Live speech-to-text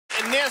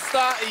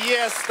Nästa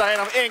gäst är en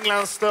av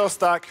Englands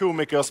största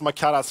komiker som har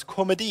kallats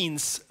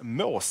komedins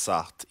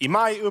Mozart. I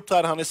maj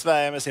uppträdde han i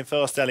Sverige med sin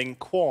föreställning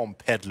Quam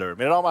Peddler.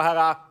 Mina damer och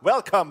herrar,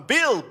 welcome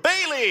Bill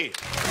Bailey!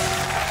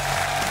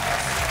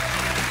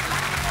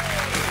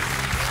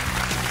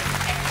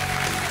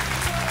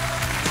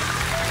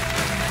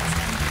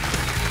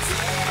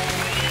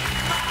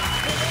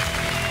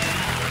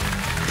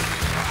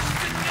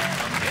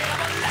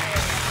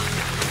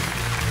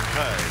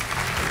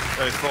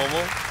 Very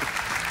formal.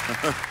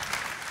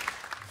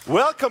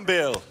 Welcome,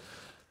 Bill.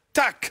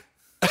 Tack.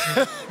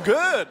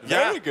 Good.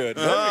 Very good.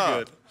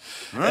 Very good.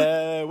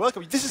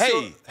 Welcome. This is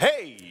Hey.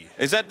 Hey.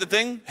 Is that the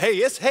thing? Hey.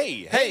 Yes.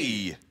 Hey.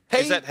 Hey.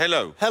 Hey. Is that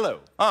hello? Hello.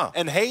 Ah.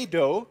 And hey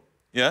do.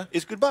 Yeah.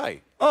 Is goodbye.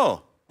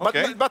 Oh.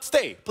 Okay. But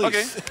stay,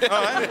 please. Okay.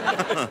 All right.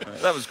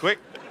 That was quick.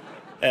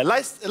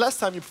 Last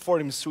time you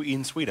performed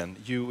in Sweden,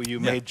 you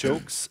made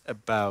jokes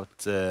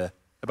about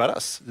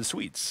us, the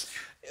Swedes.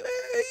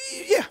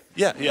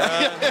 Yeah.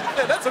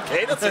 That's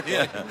okay. That's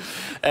okay.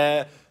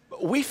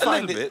 We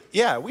find it.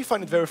 Yeah, we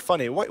find it very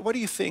funny. What do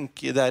you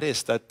think that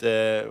is? That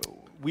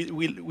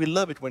we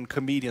love it when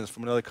comedians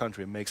from another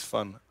country makes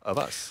fun of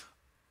us.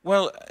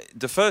 Well,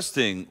 the first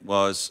thing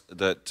was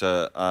that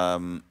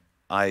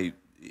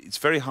it's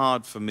very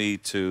hard for me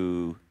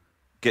to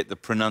get the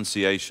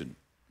pronunciation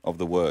of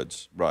the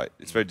words right.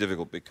 It's very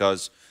difficult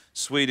because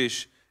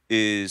Swedish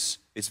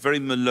it's very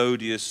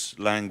melodious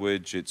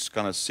language. It's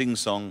kind of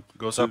sing-song.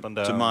 Goes up and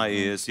down. To my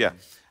ears, yeah.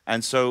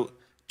 And so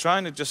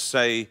trying to just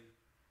say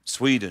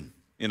Sweden,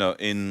 you know,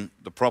 in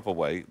the proper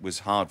way was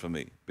hard for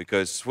me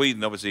because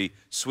Sweden, obviously,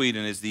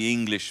 Sweden is the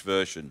English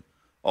version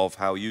of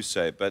how you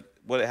say it. But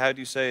how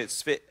do you say it?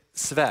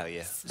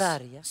 Sverige.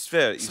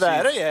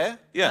 Sverige.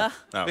 Yeah.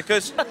 No.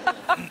 Because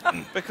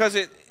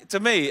to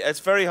me, it's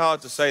very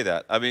hard to say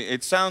that. I mean,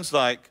 it sounds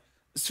like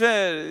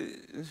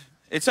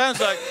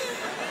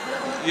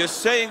you're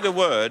saying the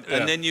word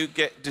and then you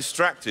get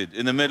distracted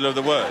in the middle of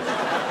the word.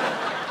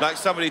 Like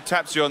somebody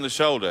taps you on the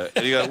shoulder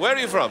and you go, "Where are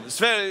you from?"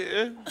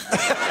 Sverige.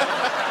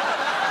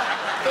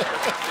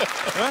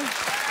 Huh?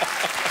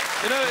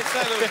 You know, it's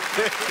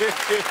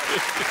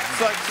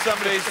like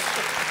somebody's...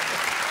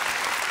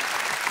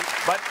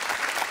 But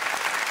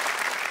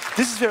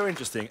this is very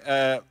interesting.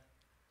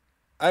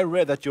 I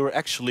read that you're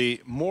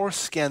actually more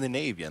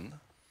Scandinavian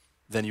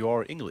than you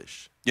are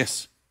English.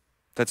 Yes,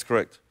 that's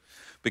correct.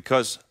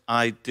 Because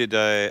I did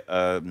a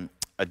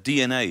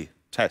DNA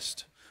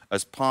test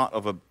as part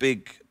of a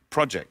big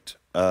project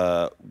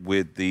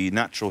with the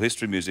Natural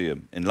History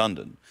Museum in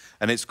London.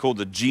 And it's called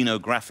the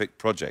Genographic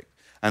Project.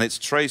 And it's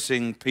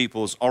tracing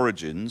people's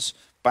origins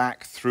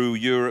back through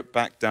Europe,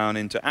 back down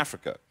into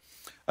Africa.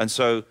 And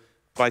so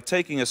by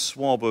taking a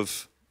swab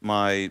of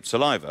my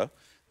saliva,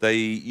 they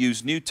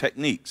use new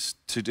techniques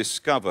to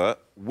discover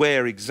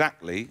where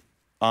exactly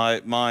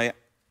my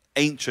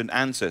ancient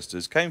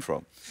ancestors came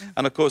from.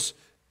 And of course,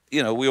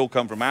 you know, we all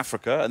come from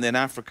Africa, and then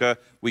Africa,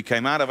 we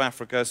came out of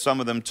Africa, some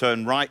of them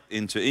turned right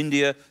into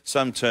India,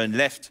 some turned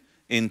left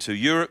into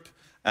Europe,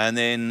 and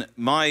then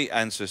my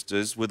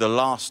ancestors were the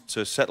last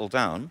to settle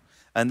down,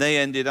 and they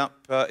ended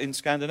up in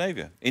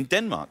Scandinavia, in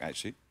Denmark,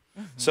 actually.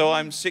 So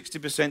I'm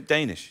 60%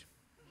 Danish.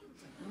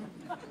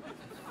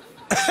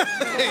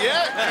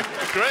 Yeah,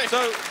 great.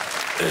 So,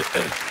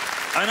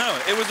 I know,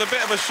 it was a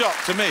bit of a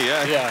shock to me.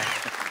 Yeah.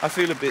 I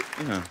feel a bit,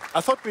 you know...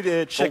 I thought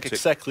we'd check Baltic.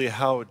 exactly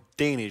how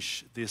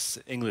Danish this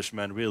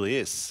Englishman really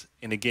is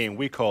in a game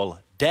we call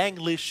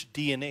Danglish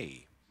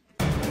DNA.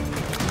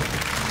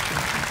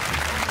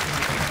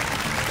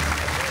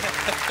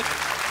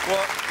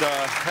 What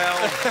the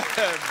hell?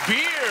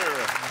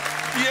 Beer!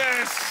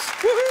 Yes!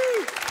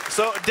 Woohoo!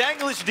 So,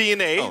 Danglish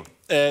DNA, Oh.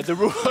 the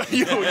rule,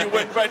 you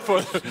went right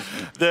for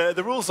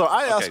the rules are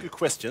I ask you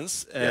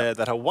questions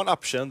that have one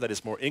option that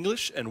is more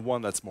English and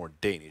one that's more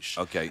Danish.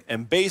 Okay.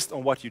 And based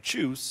on what you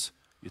choose,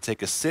 you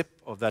take a sip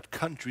of that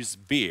country's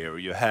beer.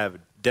 You have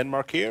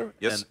Denmark here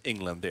and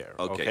England there.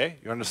 Okay.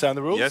 You understand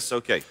the rules? Yes,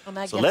 okay.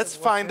 So let's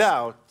find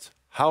out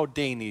how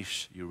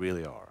Danish you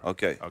really are.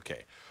 Okay.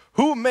 Okay.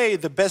 Who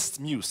made the best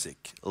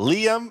music?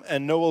 Liam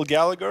and Noel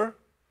Gallagher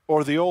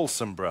or the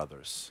Olsen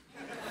brothers?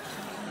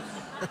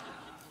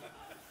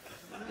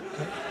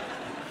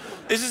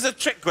 This is a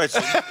trick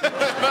question.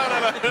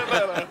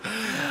 No.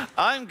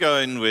 I'm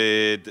going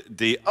with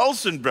the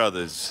Olsen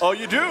brothers. Oh,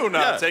 you do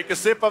now. Yeah. Take a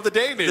sip of the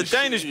Danish. The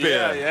Danish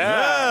beer.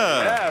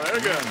 Yeah,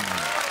 very good.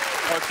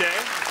 Okay.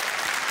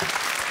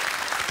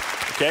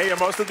 Okay, you're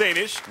mostly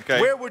Danish. Okay.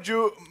 Where would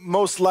you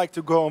most like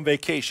to go on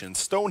vacation?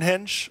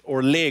 Stonehenge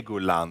or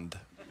Legoland?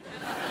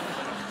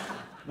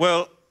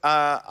 Well,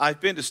 I've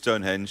been to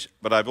Stonehenge,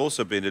 but I've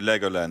also been to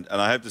Legoland, and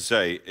I have to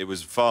say, it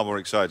was far more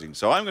exciting.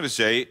 So I'm going to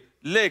say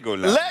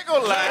Legoland.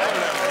 Legoland!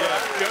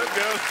 Yeah. Good.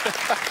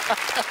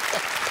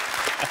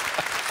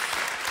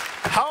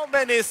 How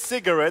many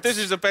cigarettes? This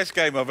is the best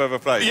game I've ever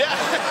played. Yeah.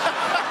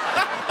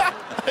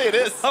 It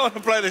is. I want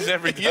to play this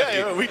every day.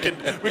 Yeah, we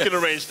can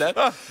arrange that.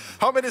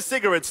 How many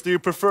cigarettes do you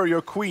prefer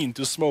your queen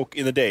to smoke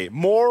in a day?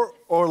 More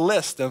or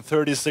less than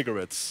 30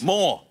 cigarettes?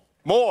 More.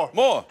 More.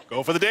 More.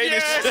 Go for the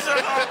Danish. Yes!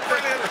 Oh,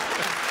 brilliant.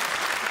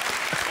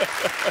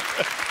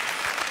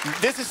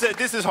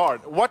 This is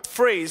hard. What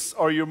phrase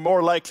are you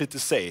more likely to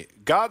say?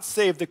 God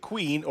save the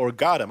Queen or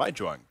God am I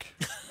drunk?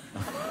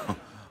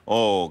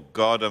 Oh,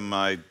 God am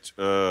I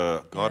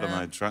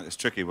drunk? It's a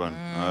tricky one.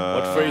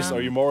 What phrase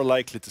are you more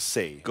likely to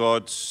say?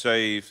 God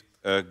save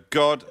the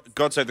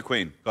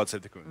Queen. God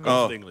save the Queen.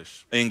 God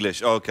English.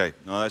 English. Okay.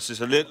 No, that's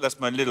just that's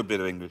my little bit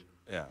of English.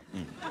 Yeah.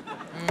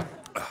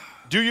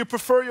 Do you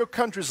prefer your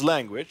country's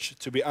language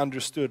to be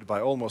understood by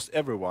almost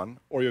everyone,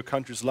 or your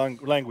country's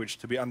language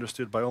to be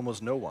understood by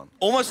almost no one?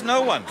 Almost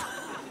no one.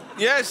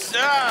 Yes.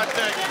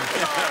 Thank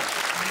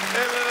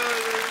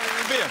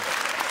you.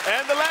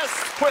 And the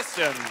last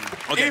question.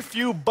 Okay. If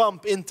you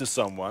bump into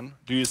someone,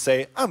 do you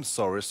say, I'm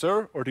sorry,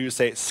 sir? Or do you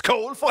say,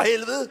 skål for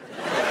helvete?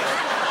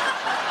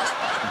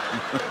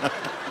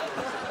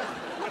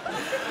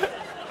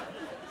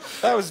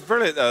 That was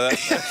brilliant, though.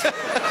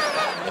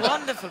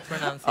 Wonderful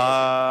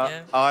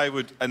pronunciation. I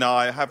would, and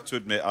I have to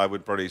admit, I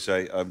would probably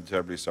say, I'm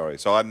terribly sorry.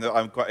 So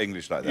I'm quite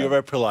English like that. You're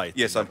very polite.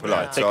 Yes, I'm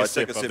polite. Yeah. So I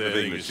take a sip of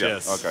English.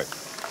 Yes. Yeah. Okay.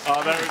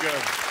 Oh, very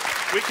good.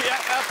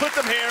 I'll put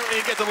them here and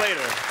you get them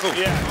later. Cool.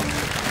 Yeah.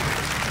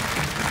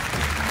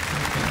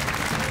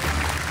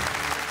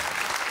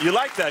 You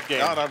like that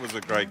game? Oh, that was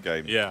a great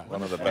game. Yeah.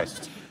 One of the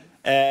best.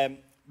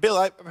 Bill,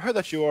 I've heard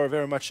that you are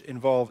very much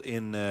involved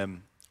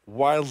in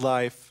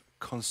wildlife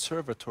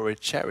conservatory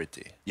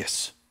charity.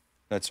 Yes,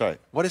 that's right.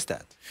 What is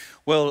that?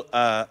 Well,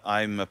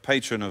 I'm a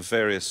patron of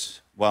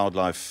various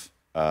wildlife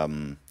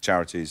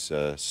charities,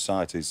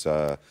 societies.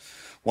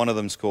 One of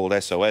them's called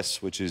SOS,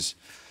 which is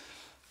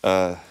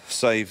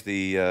Save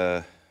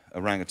the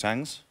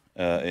Orangutans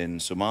in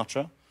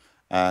Sumatra.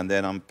 And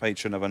then I'm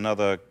patron of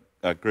another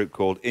group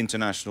called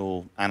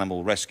International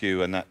Animal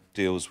Rescue, and that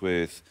deals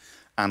with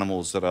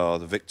animals that are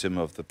the victim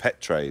of the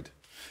pet trade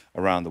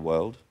around the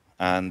world.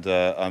 And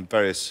on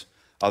various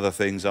other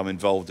things, I'm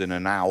involved in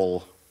an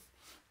owl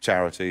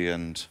charity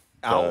and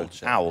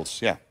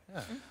owls, yeah.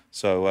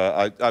 So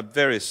I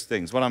various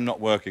things. When I'm not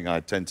working, I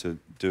tend to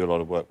do a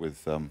lot of work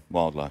with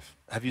wildlife.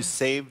 Have you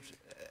saved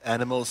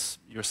animals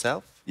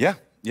yourself? Yeah,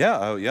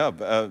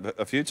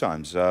 a few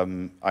times.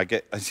 I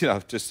get,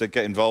 just to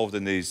get involved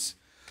in these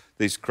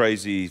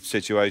crazy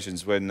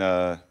situations when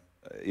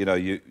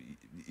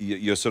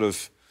you're sort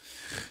of,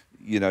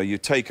 you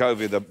take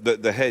over,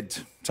 the head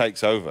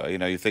takes over.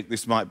 You think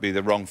this might be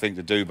the wrong thing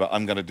to do, but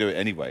I'm going to do it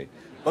anyway.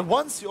 But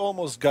once you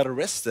almost got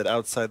arrested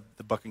outside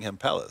the Buckingham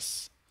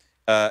Palace.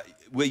 Well,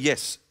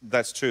 yes,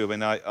 that's true. I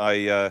mean,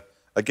 I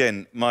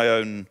again, my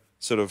own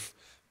sort of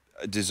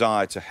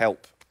desire to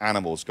help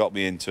animals got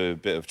me into a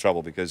bit of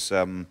trouble because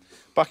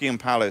Buckingham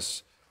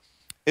Palace,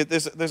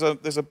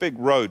 there's a big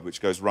road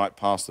which goes right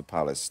past the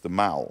palace, the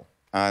Mall,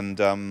 and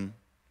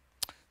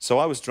so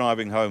I was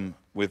driving home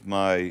with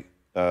my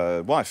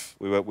wife.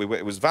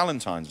 It was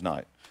Valentine's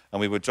night, and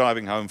we were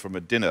driving home from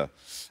a dinner,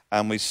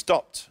 and we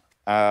stopped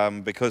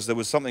because there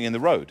was something in the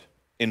road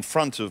in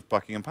front of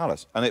Buckingham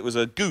Palace, and it was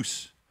a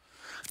goose,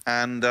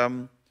 and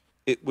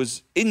it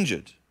was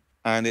injured,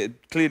 and it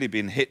had clearly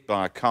been hit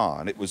by a car,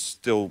 and it was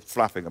still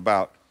flapping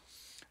about,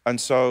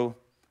 and so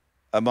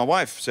my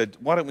wife said,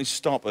 "Why don't we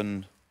stop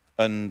and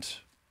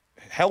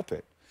help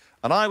it?"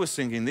 And I was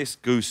thinking, this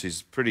goose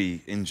is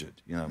pretty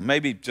injured,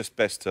 maybe just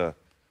best to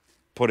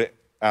put it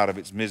out of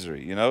its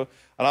misery, And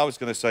I was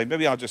going to say,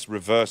 maybe I'll just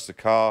reverse the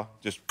car,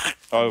 just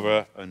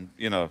over and,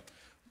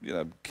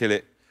 kill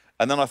it.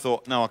 And then I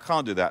thought, no, I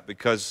can't do that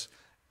because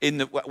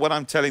when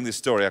I'm telling this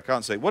story, I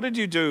can't say, what did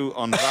you do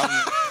on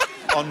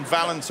on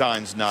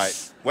Valentine's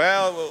night?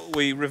 Well,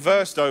 we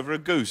reversed over a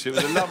goose. It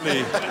was a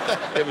lovely,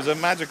 it was a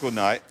magical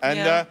night.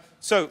 And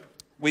so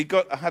I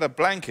had a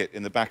blanket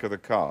in the back of the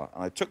car,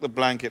 and I took the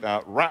blanket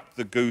out, wrapped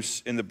the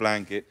goose in the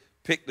blanket,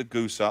 picked the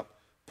goose up,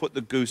 put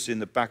the goose in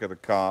the back of the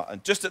car,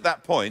 and just at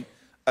that point,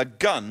 a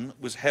gun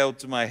was held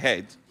to my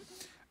head,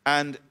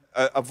 and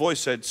a voice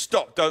said,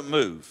 "Stop, don't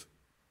move."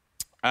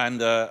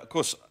 And of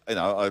course,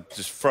 I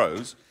just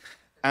froze,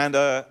 and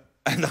I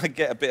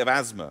get a bit of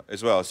asthma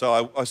as well,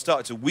 so I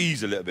started to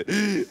wheeze a little bit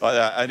like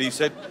that. And he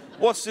said,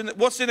 "What's in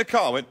the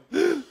car?" I went,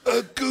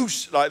 "A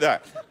goose," like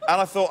that.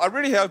 And I thought, I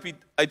really hope he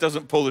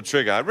doesn't pull the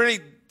trigger.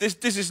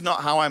 This is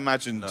not how I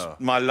imagined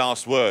my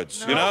last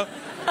words, A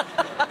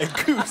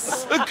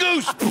goose. A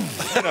goose.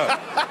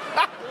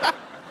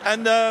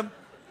 And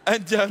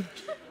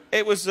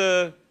it was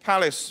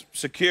palace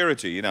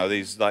security,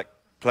 these like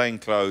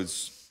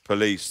plainclothes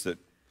police that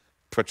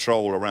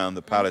patrol around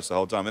the palace the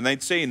whole time. And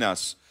they'd seen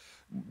us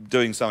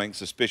doing something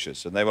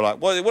suspicious, and they were like,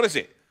 what is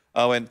it?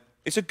 I went,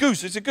 it's a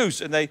goose, it's a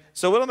goose. And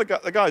so one of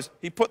the guys,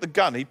 he pointed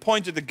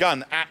the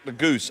gun at the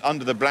goose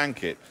under the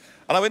blanket.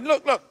 And I went,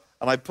 look.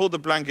 And I pulled the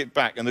blanket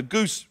back, and the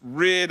goose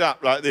reared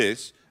up like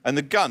this, and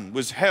the gun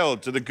was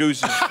held to the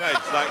goose's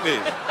face like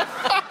this.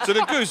 So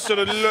the goose sort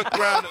of looked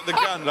round at the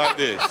gun like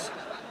this.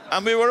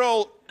 And we were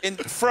all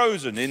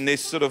frozen in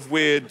this sort of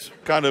weird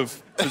kind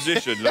of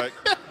position, like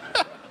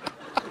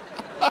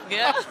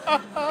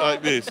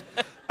this.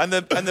 And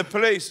the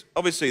police,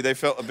 obviously, they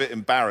felt a bit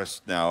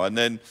embarrassed now. And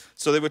then,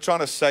 so they were trying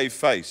to save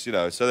face,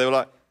 So they were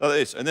like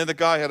this. And then the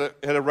guy had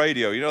a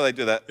radio. They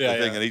do that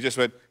thing. And he just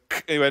went,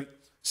 He went,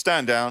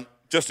 stand down,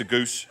 just a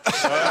goose.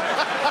 Just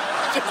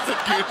a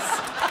goose.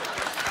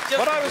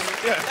 But I was,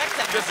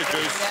 just a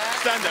goose,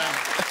 stand down.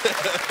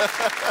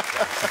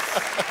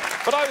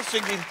 But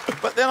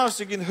I was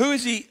thinking, who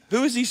is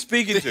he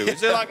speaking to?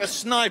 Is there like a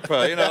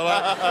sniper, you know,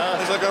 like,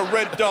 there's like a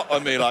red dot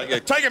on me, like, yeah,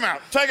 take him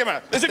out,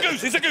 it's a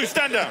goose,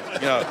 stand down,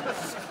 you know.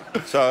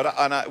 So,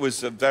 and it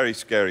was a very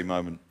scary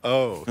moment.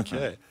 Oh,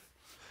 okay.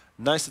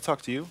 Nice to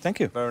talk to you. Thank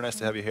you. Very nice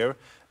to have you here.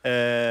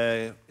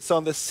 So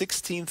on the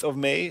 16th of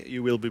May,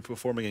 you will be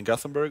performing in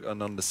Gothenburg,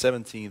 and on the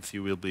 17th,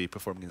 you will be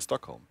performing in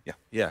Stockholm. Yeah.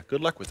 Yeah,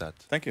 good luck with that.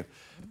 Thank you.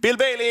 Bill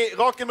Bailey,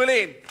 Rakel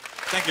Melin.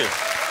 Thank you.